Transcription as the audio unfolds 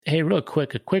Hey, real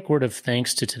quick, a quick word of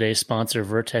thanks to today's sponsor,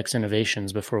 Vertex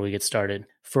Innovations, before we get started.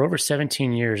 For over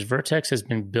 17 years, Vertex has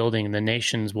been building the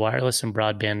nation's wireless and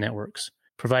broadband networks.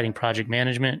 Providing project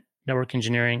management, network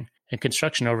engineering, and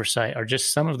construction oversight are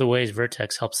just some of the ways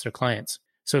Vertex helps their clients.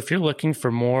 So if you're looking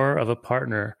for more of a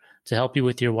partner to help you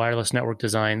with your wireless network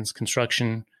designs,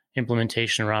 construction,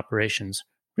 implementation, or operations,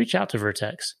 reach out to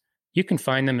Vertex. You can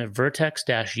find them at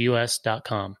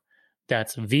vertex-us.com.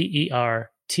 That's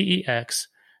VERTEX-us.com.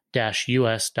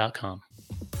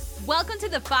 Welcome to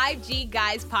the 5G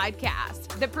Guys podcast,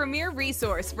 the premier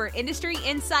resource for industry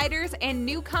insiders and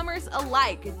newcomers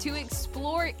alike to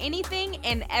explore anything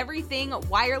and everything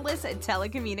wireless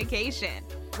telecommunication.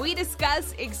 We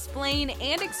discuss, explain,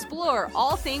 and explore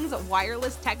all things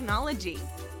wireless technology.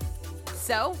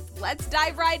 So let's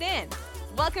dive right in.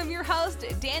 Welcome your host,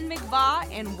 Dan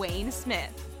McVaugh and Wayne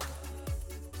Smith.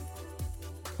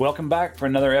 Welcome back for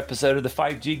another episode of the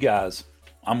 5G Guys.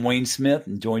 I'm Wayne Smith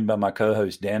and joined by my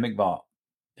co-host, Dan McVaugh.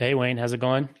 Hey, Wayne, how's it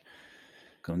going?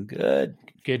 Going good.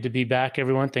 Good to be back,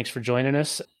 everyone. Thanks for joining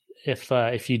us.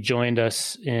 If you joined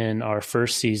us in our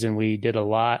first season, we did a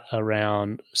lot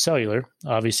around cellular,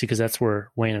 obviously, because that's where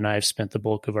Wayne and I have spent the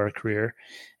bulk of our career.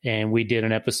 And we did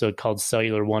an episode called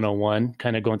Cellular 101,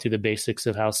 kind of going through the basics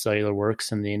of how cellular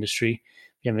works in the industry.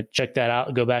 If you haven't checked that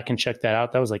out, go back and check that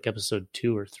out. That was like episode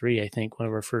 2 or 3, I think, one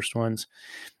of our first ones.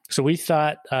 So we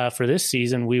thought for this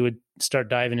season, we would start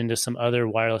diving into some other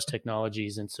wireless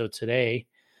technologies. And so today,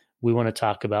 we want to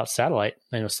talk about satellite.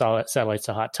 I know satellite's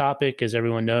a hot topic. As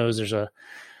everyone knows,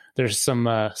 there's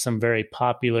some very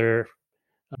popular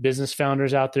business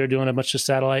founders out there doing a bunch of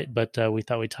satellite, but we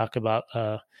thought we'd talk about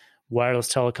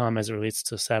wireless telecom as it relates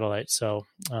to satellite. So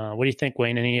what do you think,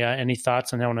 Wayne? Any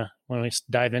thoughts on how when we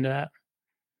dive into that?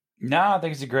 No, I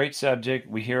think it's a great subject.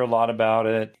 We hear a lot about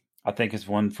it. I think it's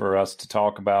one for us to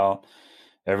talk about.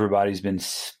 Everybody's been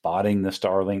spotting the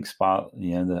Starlink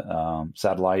the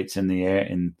satellites in the air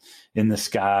in the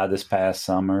sky this past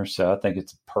summer. So I think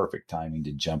it's perfect timing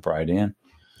to jump right in.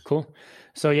 Cool.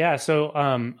 So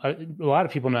a lot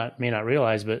of people may not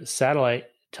realize, but satellite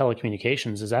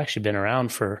telecommunications has actually been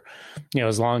around for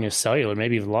as long as cellular,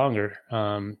 maybe even longer.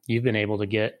 You've been able to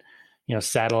get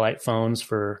satellite phones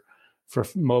for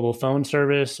mobile phone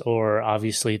service, or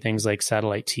obviously things like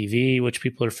satellite TV, which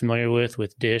people are familiar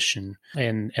with Dish and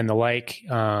the like.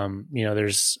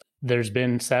 There's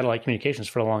been satellite communications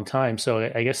for a long time.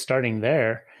 So I guess starting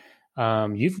there,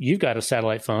 you've got a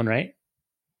satellite phone, right?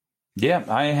 Yeah,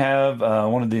 I have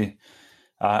one of the.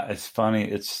 It's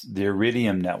funny. It's the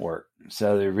Iridium network.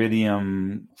 So the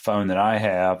Iridium phone that I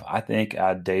have, I think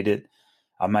I dated.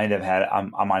 I might have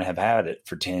had it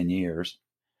for 10 years.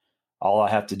 All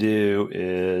I have to do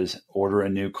is order a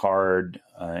new card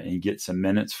and get some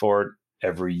minutes for it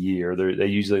every year. They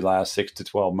usually last 6 to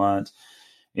 12 months.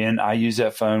 And I use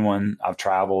that phone when I've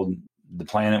traveled the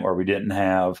planet where we didn't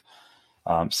have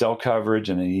cell coverage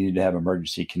and I needed to have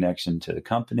emergency connection to the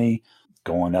company.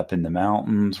 Going up in the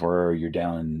mountains where you're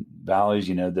down in valleys,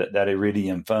 that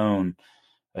Iridium phone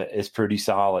is pretty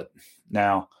solid.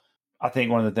 Now, I think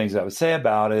one of the things I would say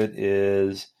about it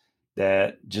is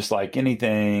that just like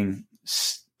anything,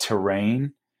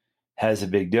 terrain has a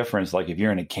big difference. Like if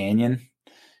you're in a canyon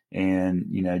and,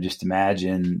 just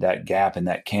imagine that gap in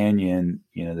that canyon,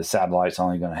 the satellite's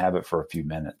only going to have it for a few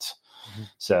minutes. Mm-hmm.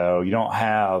 So you don't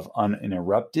have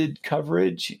uninterrupted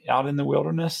coverage out in the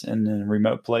wilderness and in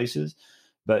remote places,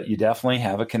 but you definitely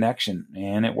have a connection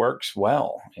and it works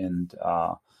well. And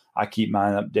I keep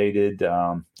mine updated.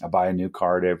 I buy a new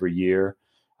card every year.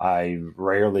 I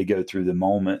rarely go through the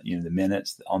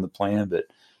minutes on the plan, but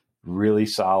really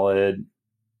solid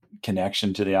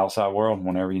connection to the outside world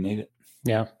whenever you need it.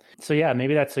 Yeah. So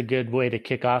maybe that's a good way to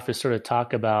kick off, is sort of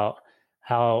talk about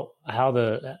how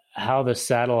the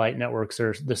satellite networks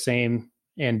are the same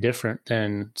and different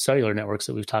than cellular networks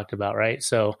that we've talked about, right?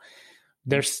 So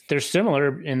they're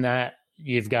similar in that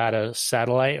you've got a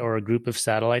satellite or a group of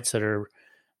satellites that are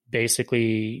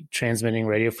basically transmitting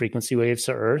radio frequency waves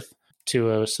to Earth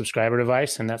to a subscriber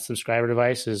device, and that subscriber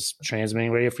device is transmitting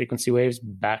radio frequency waves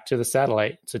back to the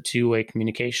satellite. It's a two-way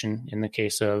communication in the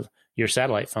case of your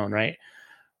satellite phone, right?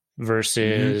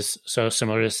 Versus so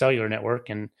similar to a cellular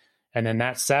network, and then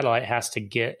that satellite has to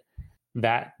get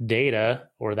that data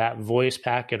or that voice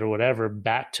packet or whatever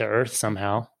back to Earth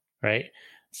somehow, right?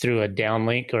 Through a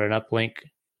downlink or an uplink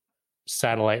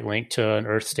satellite link to an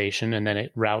Earth station, and then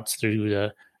it routes through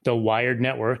the wired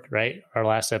network, right? Our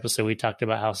last episode, we talked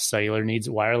about how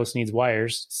wireless needs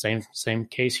wires. Same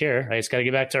case here, right? It's got to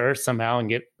get back to Earth somehow and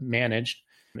get managed.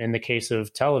 In the case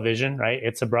of television, right?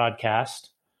 It's a broadcast.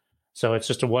 So it's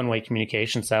just a one-way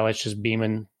communication. Satellite's just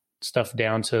beaming stuff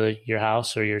down to your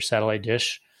house or your satellite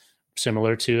dish,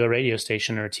 similar to a radio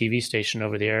station or a TV station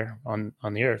over the air on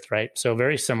the earth, right? So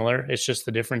very similar. It's just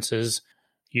the difference is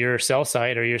your cell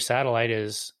site or your satellite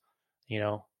is,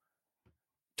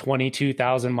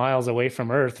 22,000 miles away from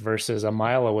Earth versus a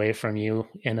mile away from you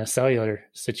in a cellular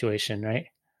situation, right?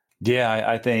 Yeah,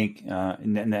 I think,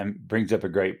 and that brings up a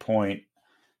great point.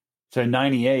 So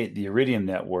 98, the Iridium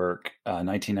network,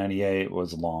 1998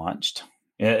 was launched.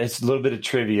 It's a little bit of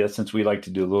trivia since we like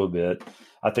to do a little bit.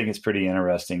 I think it's pretty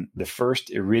interesting. The first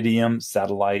Iridium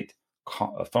satellite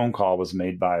phone call was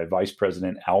made by Vice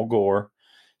President Al Gore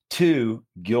to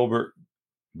Gilbert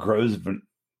Grosvenor,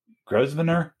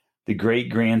 the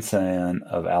great-grandson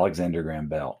of Alexander Graham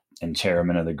Bell and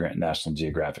chairman of the National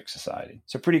Geographic Society.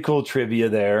 So pretty cool trivia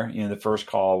there. The first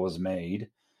call was made.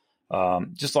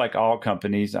 Just like all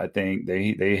companies, I think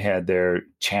they had their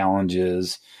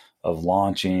challenges of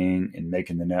launching and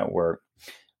making the network.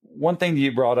 One thing that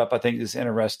you brought up, I think, is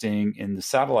interesting in the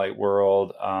satellite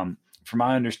world. From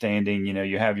my understanding,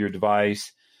 you have your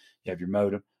device, you have your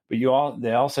modem, but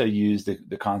they also use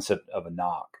the concept of a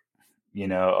NOC,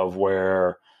 of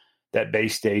where that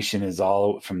base station is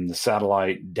all from the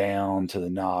satellite down to the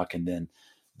NOC and then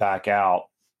back out.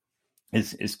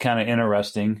 Is kind of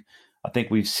interesting. I think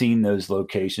we've seen those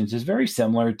locations. It's very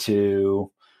similar to,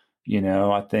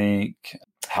 I think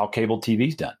how cable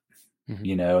TV's done,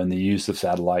 and the use of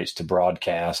satellites to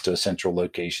broadcast to a central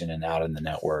location and out in the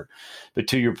network. But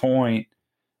to your point,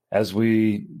 as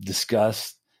we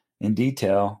discussed in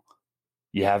detail,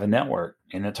 you have a network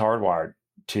and it's hardwired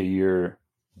to your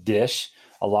dish.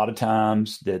 A lot of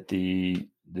times that the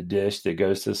dish that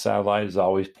goes to the satellite is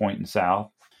always pointing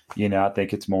south. I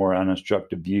think it's more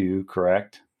unobstructed view,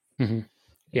 correct? Mm-hmm.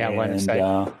 Yeah, line of sight.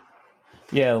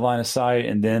 Line of sight,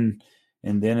 and then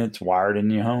it's wired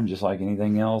in your home just like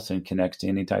anything else and connects to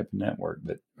any type of network.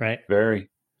 But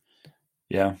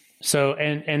So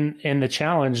and the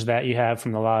challenge that you have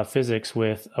from the law of physics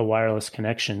with a wireless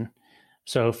connection.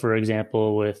 So for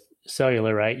example, with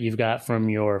cellular, right, you've got from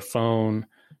your phone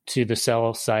to the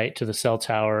cell site to the cell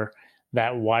tower,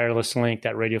 that wireless link,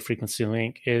 that radio frequency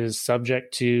link is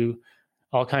subject to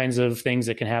all kinds of things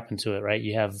that can happen to it, right?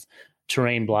 You have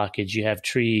terrain blockage, you have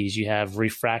trees, you have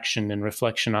refraction and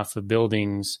reflection off of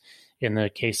buildings. In the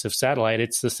case of satellite,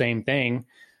 it's the same thing.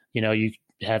 You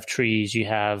have trees, you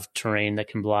have terrain that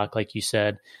can block, like you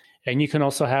said, and you can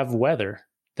also have weather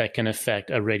that can affect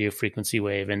a radio frequency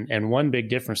wave. And one big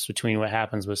difference between what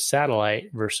happens with satellite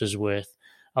versus with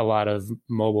a lot of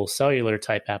mobile cellular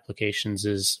type applications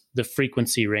is the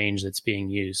frequency range that's being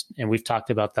used. And we've talked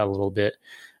about that a little bit.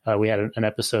 We had an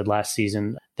episode last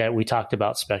season that we talked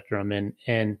about spectrum, and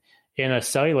in a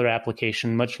cellular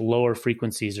application, much lower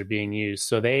frequencies are being used.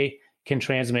 So they can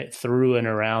transmit through and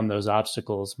around those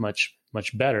obstacles much,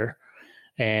 much better.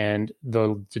 And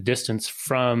the distance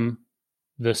from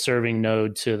the serving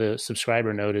node to the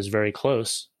subscriber node is very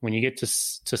close. When you get to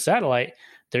satellite,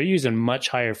 they're using much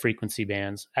higher frequency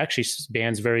bands, actually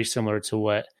bands very similar to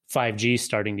what 5G is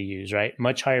starting to use, right?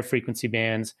 Much higher frequency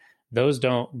bands. Those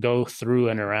don't go through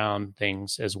and around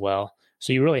things as well.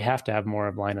 So you really have to have more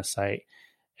of line of sight.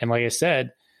 And like I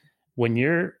said, when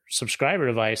your subscriber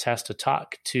device has to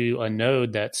talk to a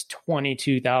node that's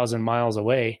 22,000 miles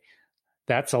away,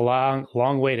 that's a long,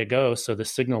 long way to go. So the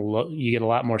signal, you get a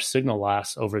lot more signal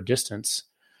loss over distance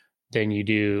than you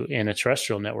do in a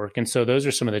terrestrial network. And so those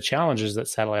are some of the challenges that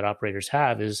satellite operators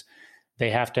have is they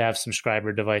have to have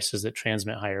subscriber devices that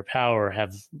transmit higher power,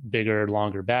 have bigger,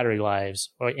 longer battery lives,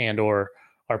 or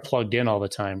are plugged in all the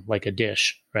time, like a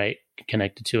dish, right?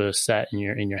 Connected to a set in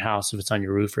your house if it's on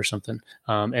your roof or something.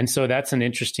 And so that's an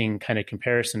interesting kind of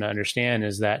comparison to understand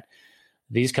is that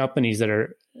these companies that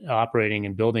are operating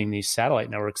and building these satellite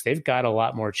networks, they've got a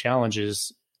lot more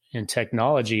challenges in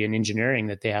technology and engineering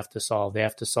that they have to solve. They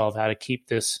have to solve how to keep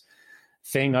this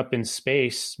thing up in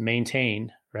space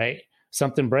maintained, right?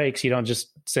 Something breaks, you don't just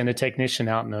send a technician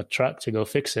out in a truck to go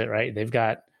fix it, right? They've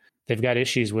got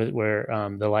issues with where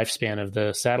the lifespan of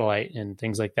the satellite and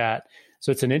things like that.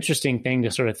 So it's an interesting thing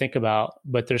to sort of think about,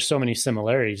 but there's so many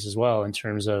similarities as well in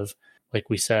terms of, like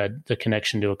we said, the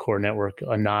connection to a core network,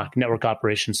 a NOC, Network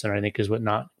Operations Center, I think is what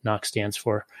NOC stands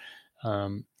for.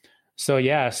 So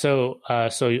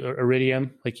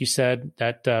Iridium, like you said,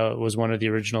 that was one of the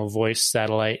original voice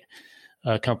satellite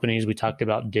companies. We talked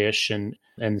about Dish and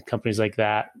companies like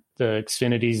that. The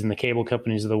Xfinities and the cable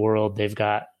companies of the world, they've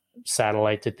got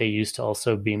satellite that they use to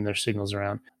also beam their signals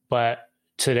around. But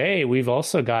today, we've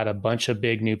also got a bunch of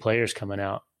big new players coming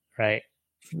out, right?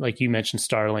 Like you mentioned,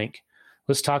 Starlink.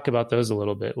 Let's talk about those a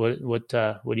little bit. What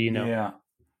do you know? Yeah.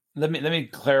 let me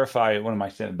clarify one of my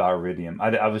things about Iridium.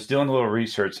 I was doing a little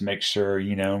research to make sure,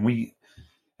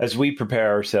 as we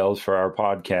prepare ourselves for our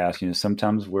podcast,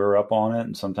 sometimes we're up on it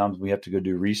and sometimes we have to go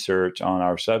do research on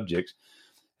our subjects.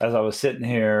 As I was sitting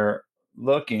here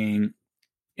looking,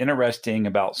 interesting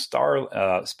about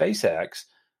SpaceX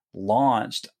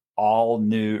launched all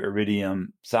new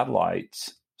Iridium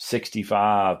satellites,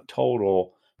 65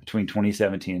 total between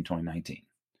 2017 and 2019.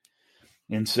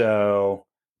 And so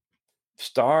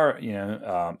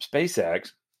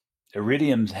SpaceX,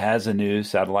 Iridium has a new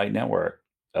satellite network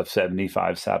of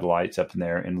 75 satellites up in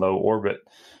there in low orbit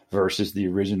versus the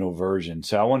original version.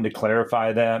 So I wanted to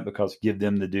clarify that because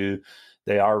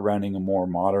they are running a more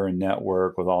modern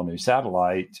network with all new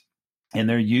satellites, and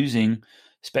they're using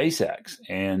SpaceX,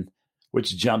 and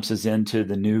which jumps us into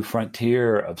the new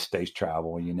frontier of space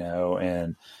travel,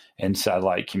 and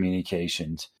satellite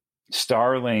communications.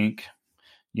 Starlink,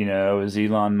 is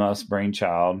Elon Musk's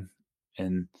brainchild,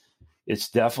 and it's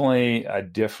definitely a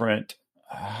different,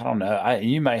 I don't know,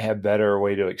 you may have better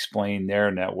way to explain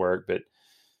their network, but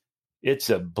it's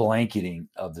a blanketing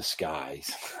of the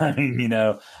skies. I mean,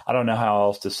 I don't know how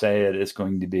else to say it. It's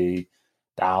going to be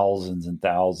thousands and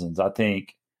thousands. I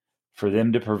think for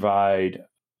them to provide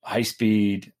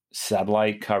high-speed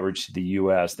satellite coverage to the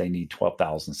U.S., they need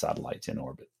 12,000 satellites in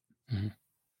orbit. Mm-hmm.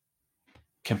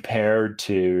 Compared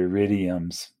to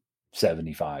Iridium's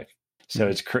 75. So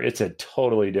it's a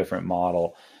totally different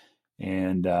model.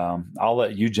 And I'll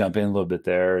let you jump in a little bit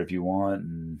there if you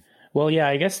want. Well, yeah,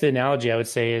 I guess the analogy I would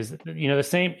say is, the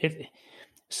same.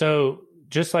 So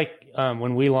just like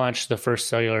when we launched the first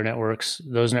cellular networks,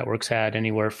 those networks had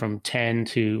anywhere from 10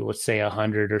 to, let's say,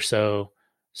 100 or so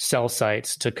cell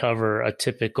sites to cover a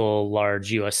typical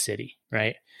large U.S. city,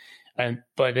 right?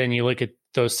 But then you look at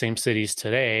those same cities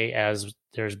today, as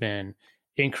there's been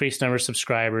increased number of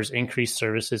subscribers, increased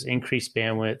services, increased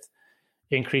bandwidth,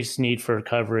 increased need for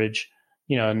coverage.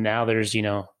 Now there's,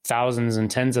 thousands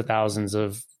and tens of thousands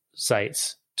of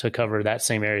sites to cover that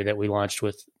same area that we launched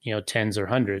with, tens or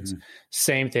hundreds. Mm-hmm.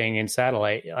 Same thing in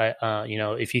satellite.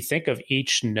 If you think of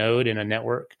each node in a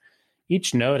network,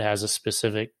 each node has a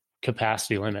specific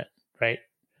capacity limit, right?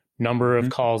 Number of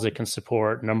calls it can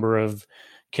support, number of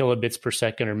kilobits per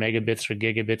second or megabits or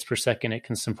gigabits per second it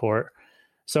can support.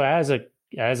 So as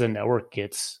a network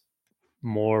gets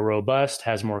more robust,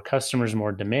 has more customers,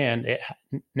 more demand, it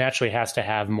naturally has to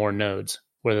have more nodes,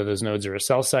 whether those nodes are a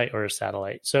cell site or a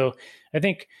satellite. So I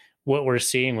think what we're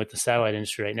seeing with the satellite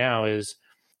industry right now is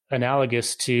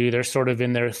analogous to, they're sort of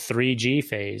in their 3G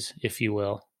phase, if you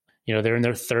will. They're in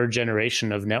their third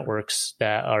generation of networks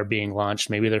that are being launched,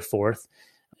 maybe their fourth.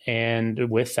 And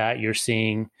with that, you're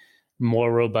seeing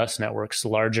more robust networks,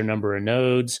 larger number of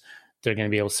nodes. They're going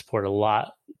to be able to support a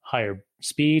lot higher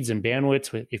speeds and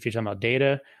bandwidths if you're talking about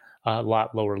data, a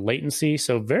lot lower latency.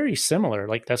 So very similar.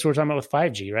 Like that's what we're talking about with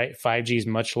 5G, right? 5G is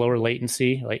much lower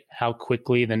latency, like how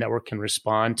quickly the network can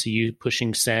respond to you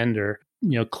pushing send or,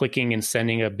 clicking and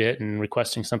sending a bit and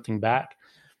requesting something back.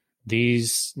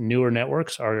 These newer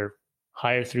networks are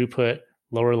higher throughput,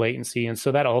 lower latency. And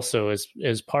so that also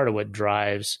is part of what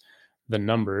drives the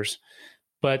numbers.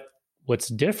 But what's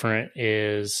different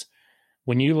is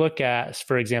when you look at,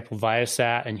 for example,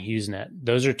 Viasat and HughesNet,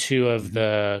 those are two of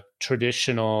the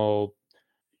traditional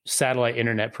satellite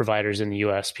internet providers in the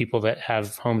US. People that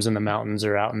have homes in the mountains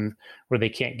or out in where they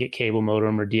can't get cable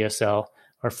modem or DSL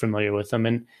are familiar with them.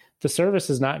 And the service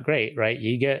is not great, right?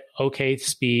 You get okay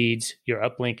speeds. Your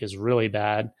uplink is really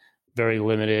bad, very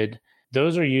limited.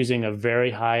 Those are using a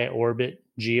very high orbit,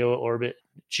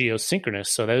 geosynchronous.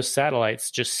 So those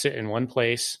satellites just sit in one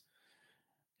place.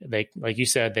 They, like you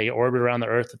said, they orbit around the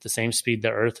Earth at the same speed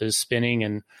the Earth is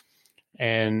spinning,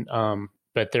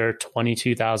 but they're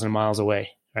 22,000 miles away,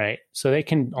 right? So they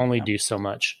can only do so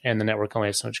much, and the network only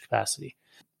has so much capacity.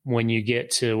 When you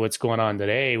get to what's going on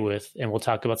today and we'll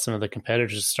talk about some of the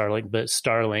competitors of Starlink, but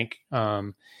Starlink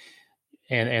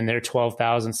and their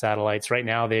 12,000 satellites right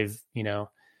now,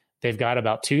 they've got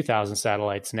about 2,000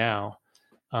 satellites now.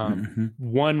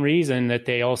 One reason that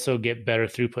they also get better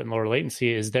throughput and lower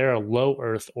latency is they're a low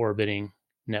Earth orbiting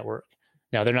network.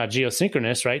 Now, they're not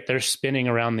geosynchronous, right? They're spinning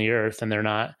around the Earth and they're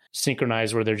not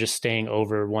synchronized where they're just staying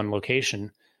over one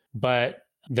location, but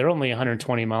they're only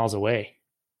 120 miles away,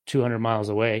 200 miles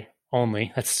away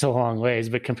only. That's still a long ways,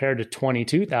 but compared to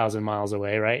 22,000 miles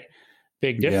away, right?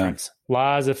 Big difference. Yeah.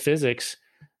 Laws of physics,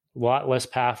 a lot less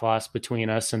path loss between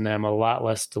us and them, a lot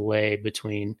less delay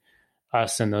between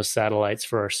us and those satellites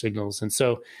for our signals. And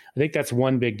so I think that's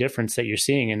one big difference that you're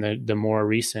seeing in the more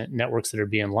recent networks that are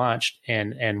being launched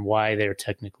and why they're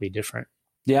technically different.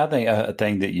 Yeah, I think a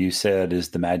thing that you said is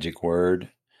the magic word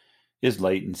is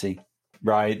latency.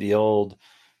 right? The old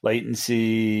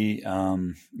latency,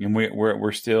 and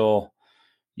we're still,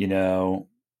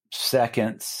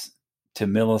 seconds to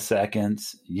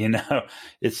milliseconds.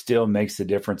 It still makes a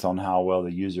difference on how well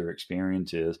the user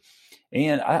experience is.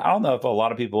 And I don't know if a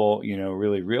lot of people,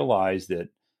 really realize that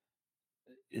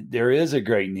there is a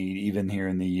great need, even here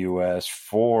in the U.S.,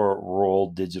 for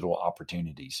rural digital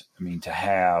opportunities. I mean, to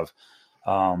have,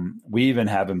 we even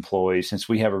have employees, since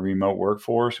we have a remote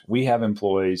workforce, we have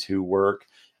employees who work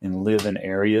and live in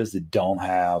areas that don't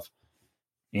have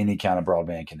any kind of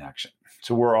broadband connection.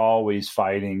 So we're always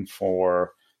fighting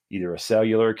for either a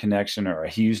cellular connection or a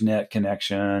HughesNet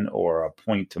connection or a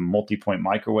point to multi-point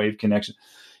microwave connection,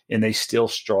 and they still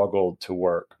struggle to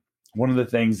work. One of the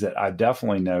things that I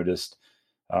definitely noticed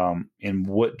and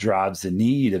what drives the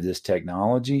need of this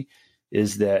technology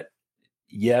is that,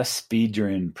 yes, speeds are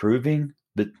improving,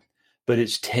 but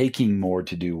it's taking more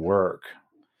to do work.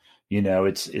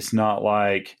 It's not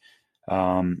like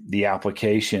the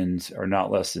applications are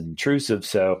not less intrusive.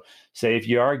 So say if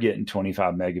you are getting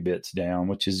 25 megabits down,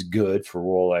 which is good for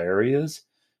rural areas,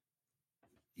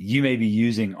 you may be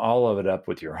using all of it up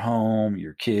with your home,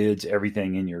 your kids,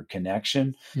 everything in your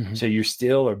connection. Mm-hmm. So you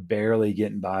still are barely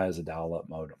getting by as a dial-up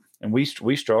modem. And we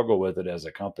struggle with it as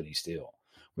a company still.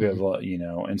 We have,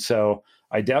 and so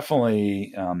I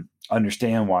definitely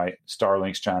understand why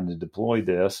Starlink's trying to deploy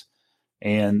this,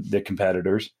 and the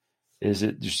competitors, is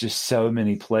that there's just so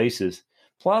many places.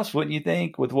 Plus, wouldn't you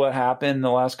think with what happened in the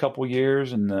last couple of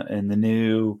years and the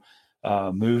new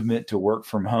movement to work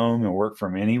from home and work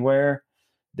from anywhere,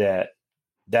 that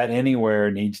anywhere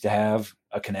needs to have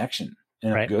a connection,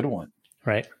 and a good one.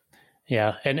 Right.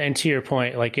 Yeah. And to your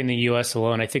point, like in the US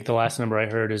alone, I think the last number I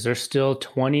heard is there's still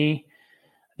 20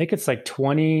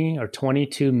 or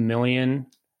 22 million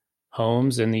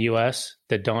homes in the US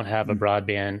that don't have a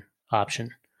broadband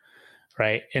option.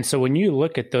 Right. And so when you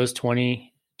look at those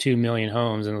 22 million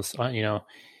homes, and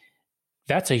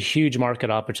that's a huge market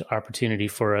opportunity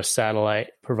for a satellite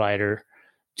provider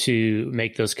to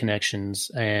make those connections.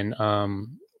 And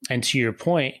to your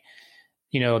point,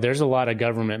 there's a lot of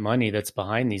government money that's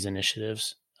behind these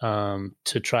initiatives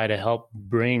to try to help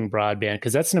bring broadband,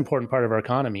 because that's an important part of our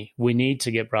economy. We need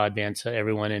to get broadband to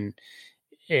everyone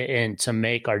and to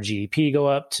make our GDP go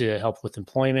up, to help with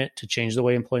employment, to change the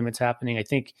way employment's happening. I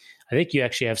think you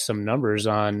actually have some numbers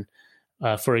on,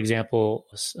 for example,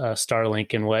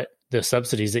 Starlink and what the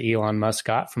subsidies that Elon Musk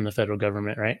got from the federal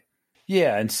government, right?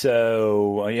 Yeah. And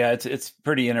so, it's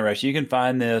pretty interesting. You can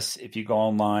find this if you go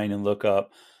online and look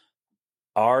up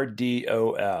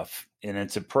RDOF, and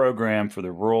it's a program for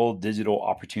the Rural Digital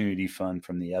Opportunity Fund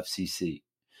from the FCC.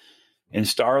 And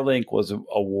Starlink was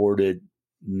awarded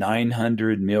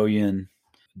 $900 million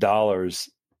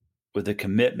with a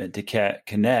commitment to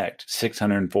connect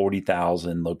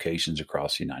 640,000 locations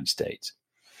across the United States.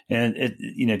 And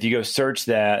if you go search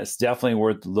that, it's definitely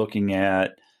worth looking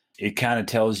at. It kind of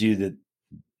tells you that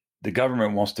the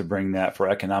government wants to bring that for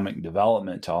economic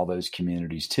development to all those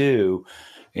communities too.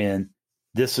 And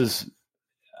this is,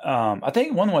 I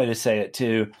think one way to say it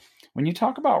too, when you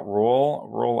talk about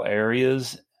rural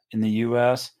areas in the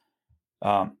U.S.,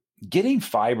 getting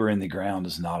fiber in the ground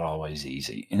is not always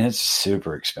easy, and it's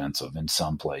super expensive in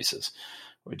some places.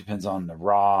 It depends on the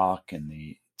rock and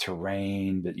the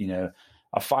terrain, but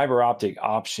a fiber optic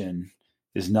option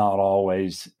is not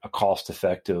always a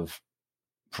cost-effective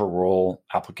for rural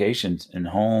applications in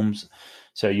homes.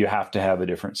 So you have to have a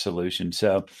different solution.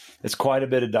 So it's quite a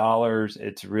bit of dollars.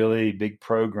 It's really a big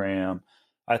program.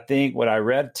 I think what I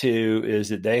read too is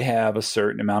that they have a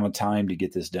certain amount of time to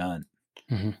get this done.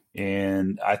 Mm-hmm.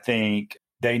 And I think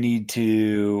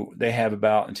they have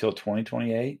about until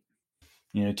 2028,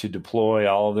 to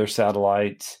deploy all of their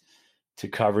satellites to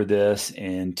cover this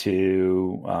and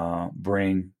to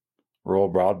bring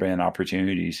rural broadband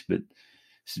opportunities. But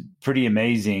it's pretty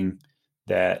amazing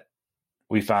that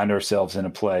we find ourselves in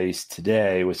a place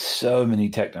today with so many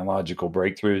technological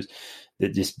breakthroughs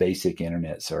that just basic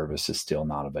internet service is still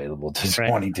not available to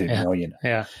 22 million.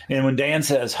 Yeah. And when Dan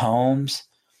says homes,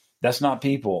 that's not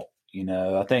people.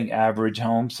 I think average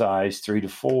home size 3 to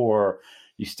 4,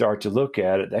 you start to look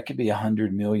at it, that could be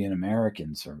 100 million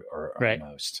Americans or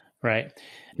almost. Right.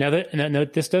 Now,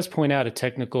 this does point out a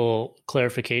technical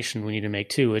clarification we need to make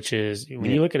too, which is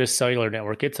when you look at a cellular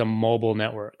network, it's a mobile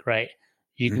network, right?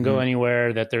 You can go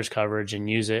anywhere that there's coverage and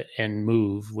use it and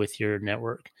move with your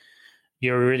network.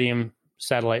 Your Iridium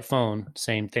satellite phone,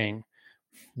 same thing.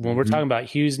 When we're talking about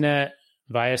HughesNet,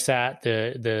 Viasat,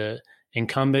 the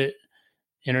incumbent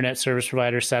internet service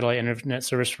providers, satellite internet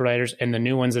service providers, and the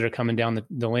new ones that are coming down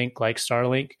the link like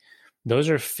Starlink, those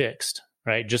are fixed.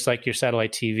 right? Just like your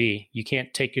satellite TV. You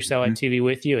can't take your satellite TV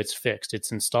with you. It's fixed.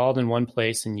 It's installed in one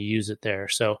place and you use it there.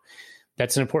 So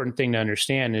that's an important thing to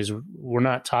understand is we're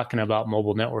not talking about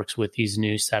mobile networks with these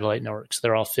new satellite networks.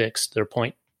 They're all fixed. They're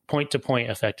point to point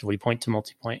effectively, point to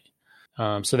multipoint.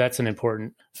 So that's an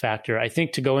important factor. I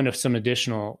think to go into some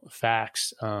additional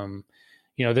facts,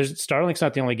 Starlink's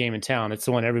not the only game in town. It's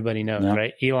the one everybody knows,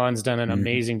 right? Elon's done an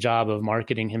amazing job of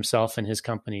marketing himself and his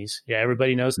companies. Yeah,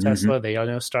 everybody knows Tesla. They all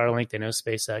know Starlink. They know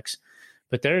SpaceX.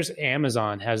 But there's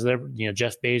Amazon has their,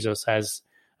 Jeff Bezos has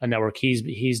a network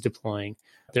he's deploying.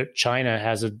 China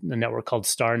has a network called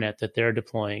StarNet that they're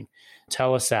deploying.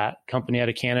 Telesat, company out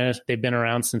of Canada, they've been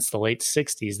around since the late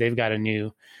 60s. They've got a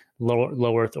new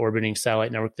low Earth orbiting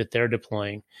satellite network that they're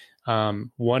deploying.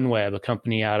 OneWeb, a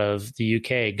company out of the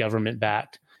UK, government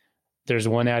backed. There's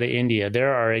one out of India.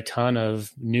 There are a ton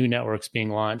of new networks being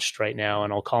launched right now,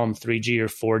 and I'll call them 3G or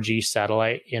 4G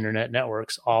satellite internet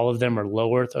networks. All of them are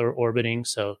low Earth orbiting,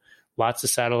 so lots of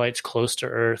satellites close to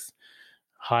Earth,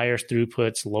 higher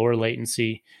throughputs, lower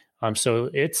latency. So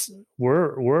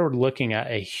we're looking at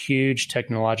a huge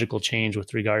technological change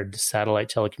with regard to satellite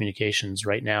telecommunications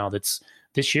right now.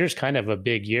 This year's kind of a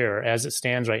big year. As it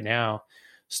stands right now,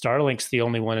 Starlink's the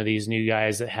only one of these new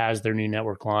guys that has their new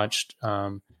network launched.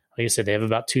 Like I said, they have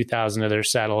about 2,000 of their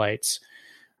satellites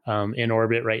in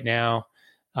orbit right now.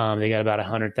 They got about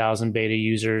 100,000 beta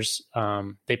users.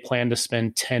 They plan to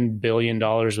spend $10 billion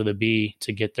with a B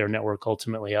to get their network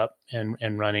ultimately up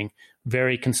and running.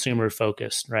 Very consumer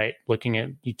focused, right? Looking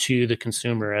at to the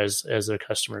consumer as their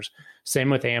customers. Same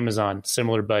with Amazon,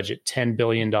 similar budget, $10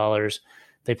 billion.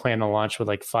 They plan to launch with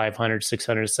like 500,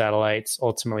 600 satellites,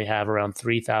 ultimately have around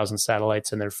 3,000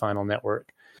 satellites in their final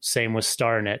network. Same with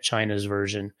StarNet, China's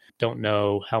version. Don't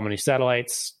know how many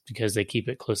satellites because they keep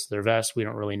it close to their vest. We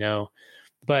don't really know.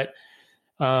 But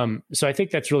so I think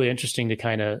that's really interesting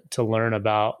to learn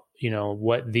about,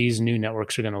 what these new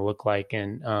networks are going to look like.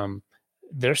 And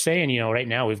they're saying, right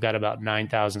now we've got about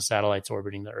 9,000 satellites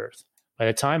orbiting the Earth. By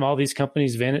the time all these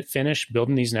companies finish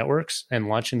building these networks and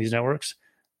launching these networks,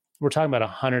 we're talking about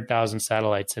 100,000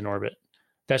 satellites in orbit.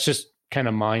 That's just kind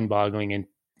of mind-boggling and,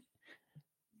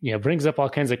 brings up all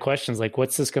kinds of questions like,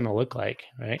 what's this going to look like,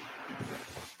 right?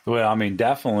 Well, I mean,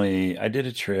 definitely. I did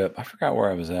a trip. I forgot where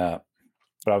I was at,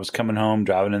 but I was coming home,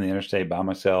 driving in the interstate by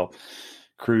myself,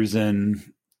 cruising.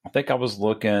 I think I was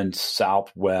looking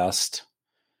southwest,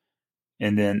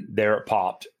 and then there it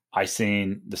popped. I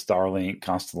seen the Starlink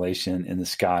constellation in the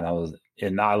sky,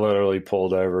 and I literally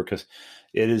pulled over because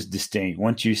it is distinct.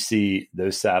 Once you see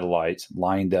those satellites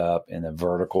lined up in a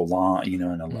vertical line, in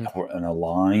a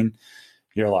line,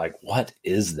 you're like, what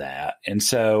is that? And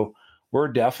so we're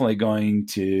definitely going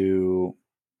to,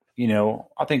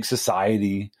 I think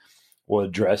society will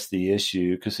address the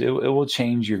issue because it will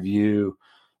change your view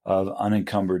of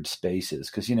unencumbered spaces.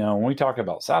 Because, when we talk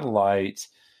about satellites,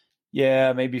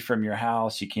 yeah, maybe from your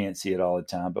house, you can't see it all the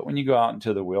time. But when you go out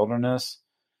into the wilderness,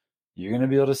 you're going to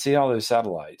be able to see all those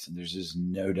satellites. And there's just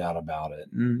no doubt about it.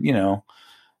 And,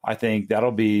 I think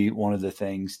that'll be one of the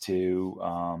things to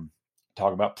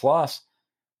talk about. Plus,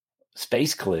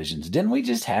 space collisions. Didn't we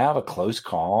just have a close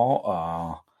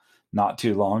call not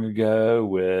too long ago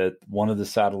with one of the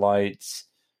satellites?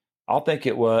 I think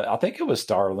it was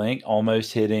Starlink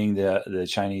almost hitting the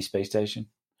Chinese space station.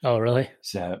 Oh, really?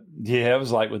 So yeah, it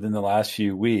was like within the last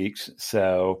few weeks.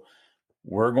 So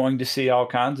we're going to see all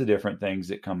kinds of different things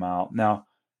that come out. Now,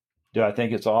 do I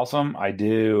think it's awesome? I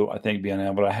do. I think being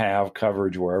able to have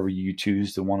coverage wherever you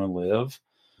choose to want to live,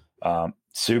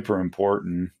 super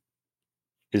important.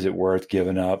 Is it worth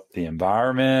giving up the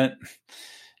environment?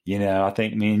 I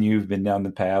think me and you have been down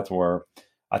the path where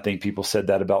I think people said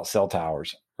that about cell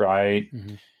towers, right?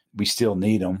 Mm-hmm. We still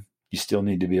need them. You still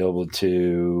need to be able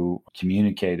to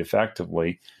communicate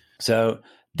effectively. So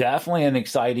definitely an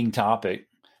exciting topic.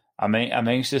 I'm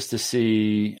anxious to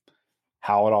see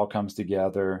how it all comes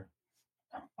together.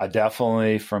 I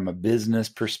definitely, from a business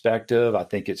perspective, I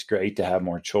think it's great to have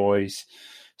more choice,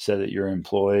 so that your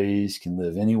employees can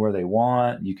live anywhere they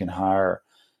want. You can hire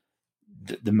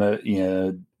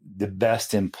the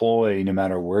best employee, no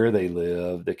matter where they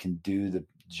live, that can do the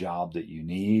job that you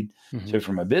need. Mm-hmm. So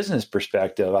from a business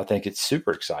perspective, I think it's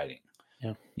super exciting.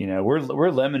 Yeah. We're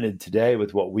limited today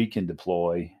with what we can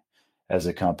deploy as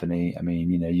a company. I mean,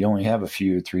 you only have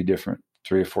three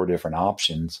or four different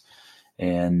options,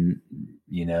 and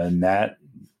that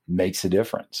makes a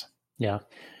difference. Yeah.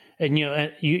 And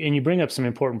you bring up some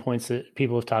important points that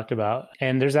people have talked about,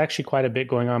 and there's actually quite a bit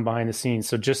going on behind the scenes.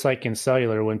 So just like in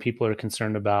cellular, when people are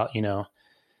concerned about,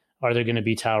 are there going to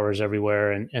be towers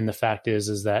everywhere? And the fact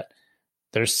is that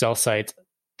there's cell sites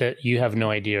that you have no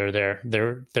idea are there.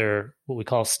 They're what we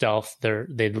call stealth.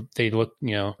 They look,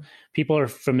 people are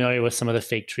familiar with some of the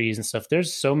fake trees and stuff.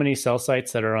 There's so many cell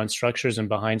sites that are on structures and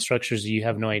behind structures you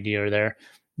have no idea are there.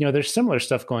 There's similar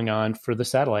stuff going on for the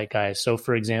satellite guys. So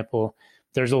for example,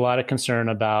 there's a lot of concern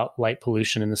about light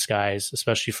pollution in the skies,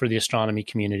 especially for the astronomy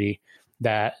community,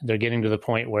 that they're getting to the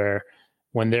point where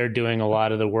when they're doing a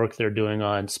lot of the work they're doing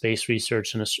on space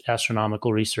research and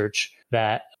astronomical research,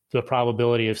 that the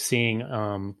probability of seeing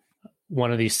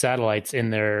one of these satellites in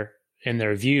their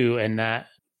view, and that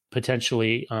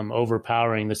potentially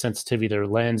overpowering the sensitivity of their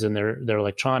lens and their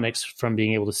electronics from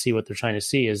being able to see what they're trying to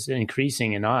see, is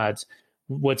increasing in odds.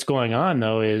 What's going on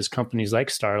though is companies like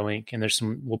Starlink, and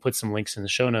we'll put some links in the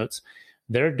show notes.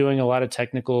 They're doing a lot of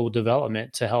technical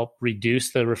development to help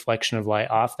reduce the reflection of light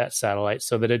off that satellite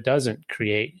so that it doesn't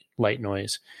create light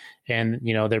noise. And,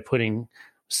 they're putting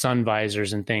sun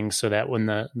visors and things so that when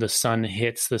the sun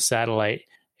hits the satellite,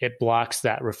 it blocks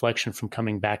that reflection from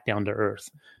coming back down to Earth,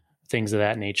 things of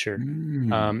that nature.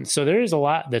 So there is a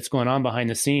lot that's going on behind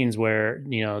the scenes where,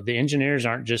 the engineers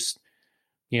aren't just,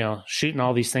 shooting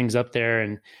all these things up there,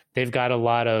 and they've got a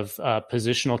lot of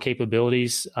positional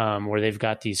capabilities where they've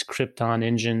got these Krypton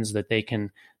engines that they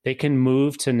can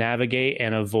move to navigate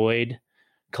and avoid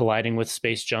colliding with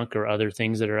space junk or other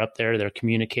things that are up there. They're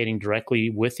communicating directly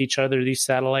with each other, these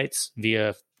satellites,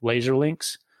 via laser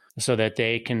links, so that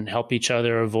they can help each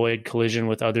other avoid collision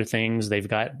with other things. They've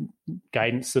got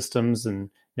guidance systems and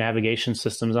navigation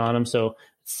systems on them. So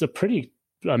it's a pretty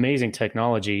amazing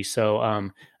technology. So I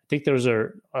think those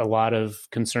are a lot of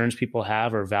concerns people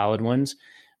have are valid ones,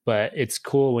 but it's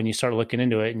cool when you start looking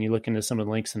into it and you look into some of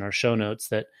the links in our show notes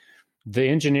that the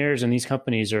engineers and these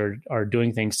companies are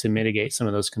doing things to mitigate some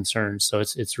of those concerns. So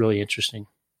it's really interesting.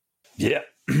 Yeah.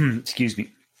 Excuse me.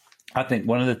 I think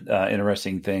one of the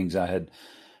interesting things I had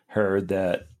heard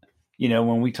that,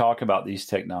 when we talk about these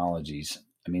technologies,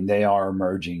 they are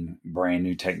emerging brand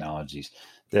new technologies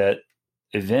that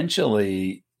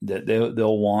eventually that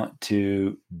they'll want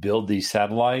to build these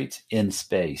satellites in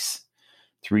space,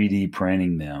 3D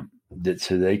printing them,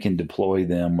 so they can deploy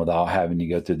them without having to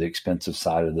go through the expensive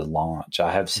side of the launch.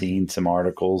 I have seen some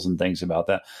articles and things about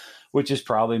that, which is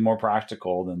probably more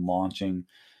practical than launching,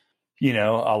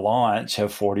 a launch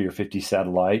of 40 or 50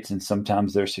 satellites. And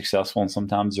sometimes they're successful and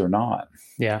sometimes they're not.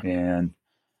 Yeah. And,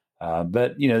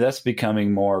 but that's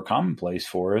becoming more commonplace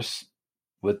for us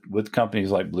with companies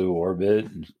like Blue Orbit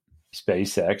and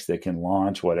SpaceX that can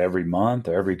launch every month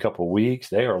or every couple of weeks.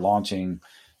 They are launching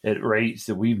at rates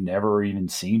that we've never even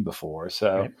seen before.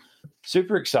 So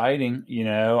super exciting.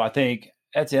 I think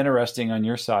that's interesting on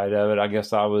your side of it. I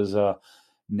guess I was a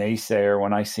naysayer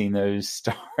when I seen those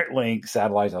Starlink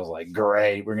satellites. I was like,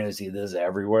 great, we're going to see this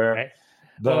everywhere. Right.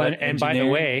 But and by the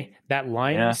way, that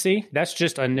line you see, that's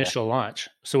just initial launch.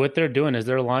 So what they're doing is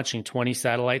they're launching 20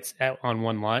 satellites on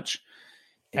one launch.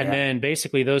 And then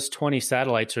basically those 20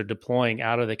 satellites are deploying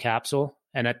out of the capsule.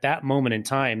 And at that moment in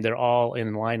time, they're all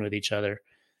in line with each other.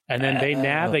 And then they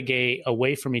navigate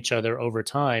away from each other over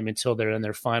time until they're in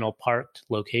their final parked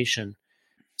location.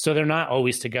 So they're not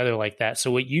always together like that.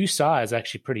 So what you saw is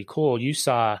actually pretty cool. You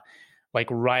saw like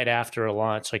right after a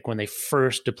launch, like when they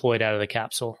first deployed out of the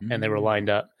capsule and they were lined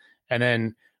up. And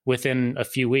then within a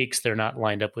few weeks, they're not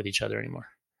lined up with each other anymore.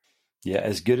 Yeah,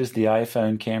 as good as the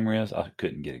iPhone camera is, I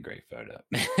couldn't get a great photo.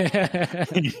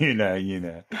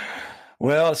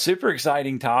 Well, super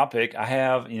exciting topic. I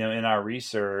have, in our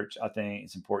research, I think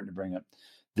it's important to bring up,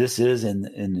 this is in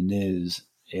the news.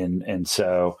 And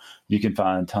so you can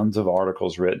find tons of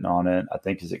articles written on it. I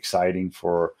think it's exciting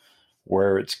for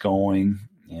where it's going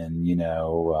and,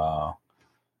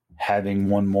 having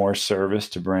one more service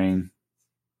to bring,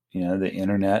 the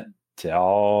internet to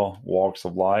all walks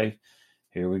of life.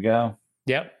 Here we go.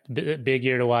 Yep. Big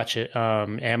year to watch it.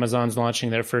 Amazon's launching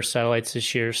their first satellites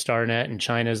this year. Starnet and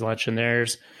China's launching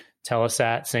theirs.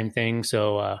 Telesat, same thing.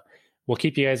 So we'll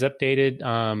keep you guys updated.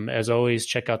 As always,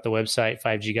 check out the website,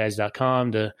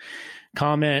 5gguys.com to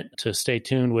comment, to stay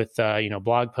tuned with,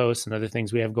 blog posts and other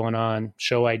things we have going on,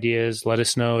 show ideas. Let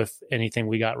us know if anything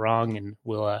we got wrong, and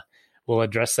we'll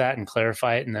address that and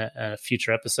clarify it in a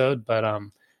future episode. But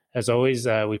as always,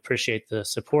 we appreciate the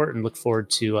support and look forward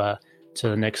to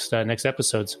the next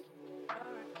episodes.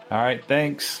 All right.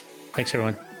 Thanks. Thanks,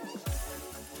 everyone.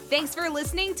 Thanks for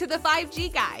listening to the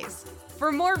 5G Guys. For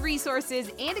more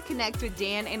resources and to connect with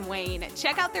Dan and Wayne,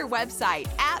 check out their website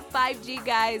at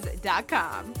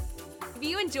 5gguys.com. If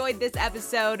you enjoyed this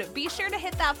episode, be sure to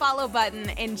hit that follow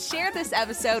button and share this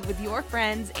episode with your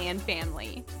friends and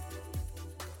family.